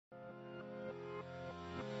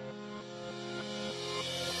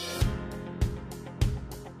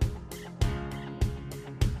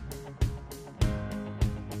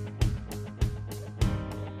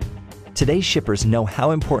Today's shippers know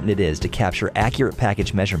how important it is to capture accurate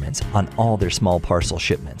package measurements on all their small parcel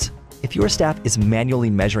shipments. If your staff is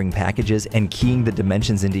manually measuring packages and keying the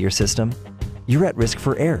dimensions into your system, you're at risk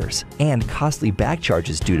for errors and costly back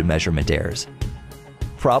charges due to measurement errors.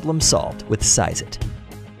 Problem solved with SizeIt,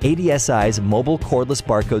 ADSI's mobile cordless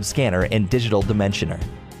barcode scanner and digital dimensioner.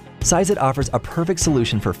 SizeIt offers a perfect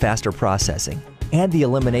solution for faster processing and the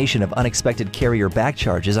elimination of unexpected carrier back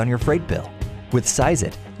charges on your freight bill. With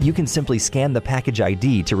SizeIt, you can simply scan the package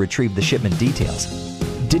ID to retrieve the shipment details,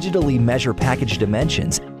 digitally measure package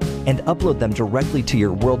dimensions, and upload them directly to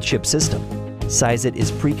your WorldShip system. SizeIt is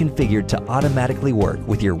pre-configured to automatically work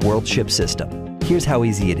with your WorldShip system. Here's how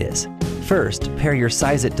easy it is. First, pair your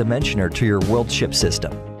SizeIt dimensioner to your WorldShip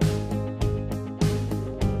system.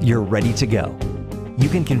 You're ready to go. You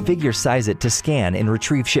can configure SizeIt to scan and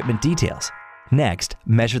retrieve shipment details. Next,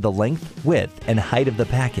 measure the length, width, and height of the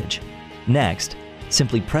package. Next,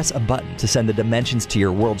 simply press a button to send the dimensions to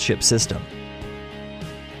your WorldShip system.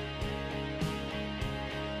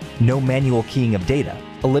 No manual keying of data,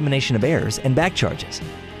 elimination of errors, and back charges.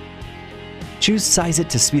 Choose SizeIt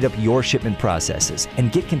to speed up your shipment processes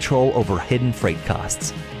and get control over hidden freight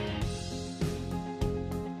costs.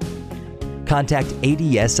 Contact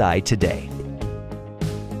ADSI today.